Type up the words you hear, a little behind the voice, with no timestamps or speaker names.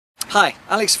Hi,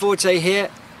 Alex Forte here,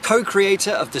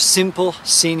 co-creator of the Simple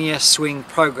Senior Swing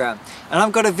Program. And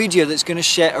I've got a video that's going to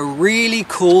share a really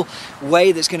cool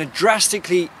way that's going to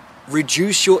drastically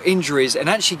reduce your injuries and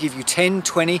actually give you 10,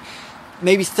 20,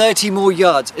 maybe 30 more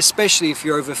yards, especially if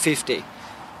you're over 50.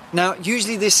 Now,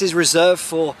 usually this is reserved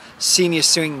for senior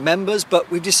swing members,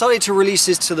 but we've decided to release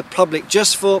this to the public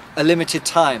just for a limited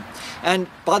time. And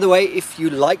by the way, if you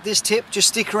like this tip, just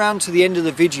stick around to the end of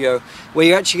the video where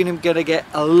you're actually going to get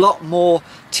a lot more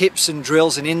tips and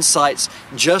drills and insights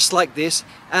just like this,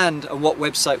 and on what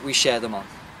website we share them on.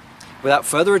 Without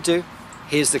further ado,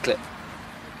 here's the clip.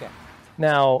 Okay.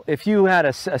 Now, if you had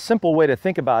a simple way to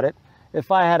think about it,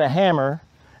 if I had a hammer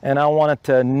and I wanted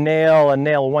to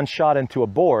nail one shot into a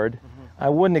board, I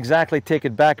wouldn't exactly take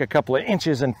it back a couple of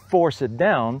inches and force it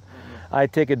down.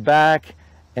 I'd take it back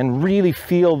and really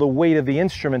feel the weight of the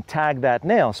instrument tag that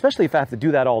nail, especially if I have to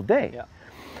do that all day. Yeah.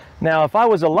 Now, if I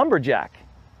was a lumberjack,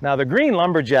 now the green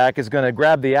lumberjack is going to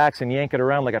grab the axe and yank it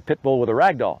around like a pit bull with a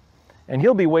rag doll, and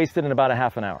he'll be wasted in about a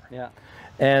half an hour. Yeah.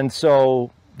 And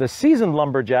so the seasoned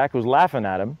lumberjack who's laughing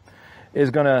at him is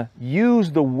going to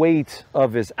use the weight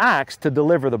of his axe to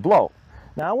deliver the blow.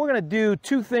 Now we're going to do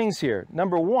two things here.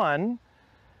 Number one,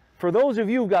 for those of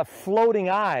you who've got floating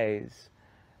eyes,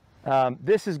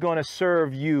 this is going to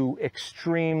serve you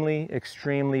extremely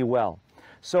well.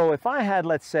 So if I had,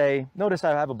 let's say, notice I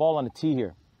have a ball on a tee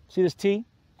here. See this tee?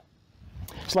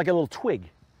 It's like a little twig.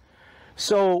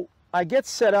 So I get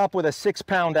set up with a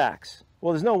 6-pound axe.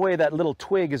 Well, there's no way that little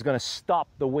twig is going to stop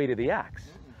the weight of the axe.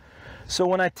 So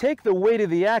when I take the weight of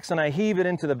the axe and I heave it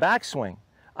into the backswing,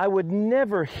 I would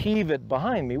never heave it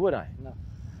behind me, would I? No.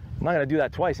 I'm not going to do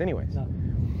that twice anyways. No.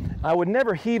 I would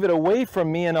never heave it away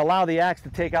from me and allow the axe to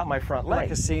take out my front leg.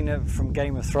 Like a scene from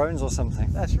Game of Thrones or something.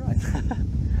 That's right.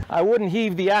 I wouldn't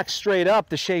heave the axe straight up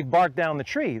to shave bark down the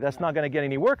tree. That's not going to get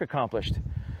any work accomplished.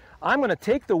 I'm going to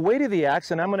take the weight of the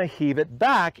axe and I'm going to heave it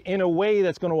back in a way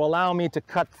that's going to allow me to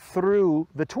cut through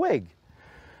the twig.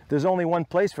 There's only one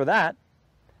place for that,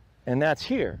 and that's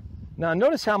here. Now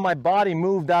notice how my body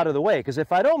moved out of the way, because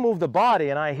if I don't move the body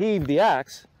and I heave the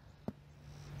axe,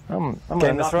 I'm going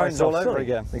to knock myself all over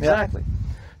again. Exactly.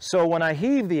 Yeah. So when I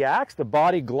heave the axe, the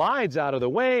body glides out of the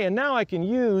way, and now I can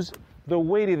use the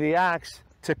weight of the axe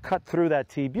to cut through that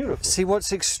tee beautifully. See,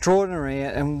 what's extraordinary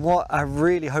and what I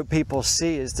really hope people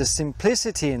see is the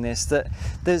simplicity in this, that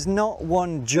there's not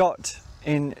one jot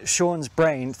in Shawn's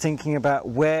brain thinking about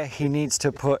where he needs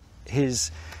to put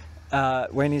his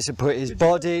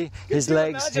body, his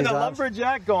legs, his arms. Imagine a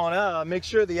lumberjack going, make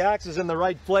sure the axe is in the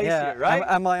right place here, right?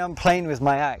 Am I on plane with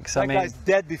my axe? That guy's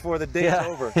dead before the day's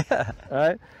over. Yeah. All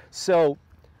right? So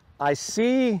I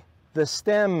see the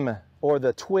stem or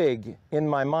the twig in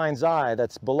my mind's eye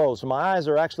that's below. So my eyes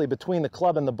are actually between the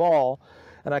club and the ball,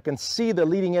 and I can see the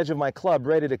leading edge of my club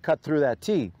ready to cut through that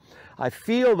tee. I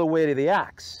feel the weight of the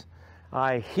axe.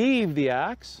 I heave the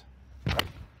axe,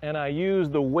 and I use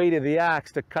the weight of the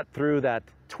axe to cut through that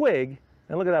twig,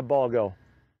 and look at that ball go.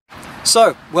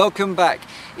 So, welcome back.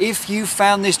 If you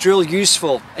found this drill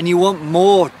useful and you want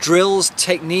more drills,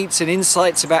 techniques and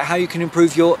insights about how you can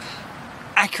improve your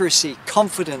accuracy,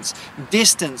 confidence,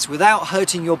 distance without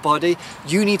hurting your body,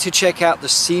 you need to check out the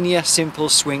Senior Simple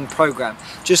Swing Program.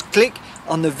 Just click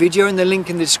on the video in the link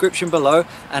in the description below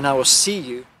and I will see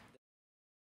you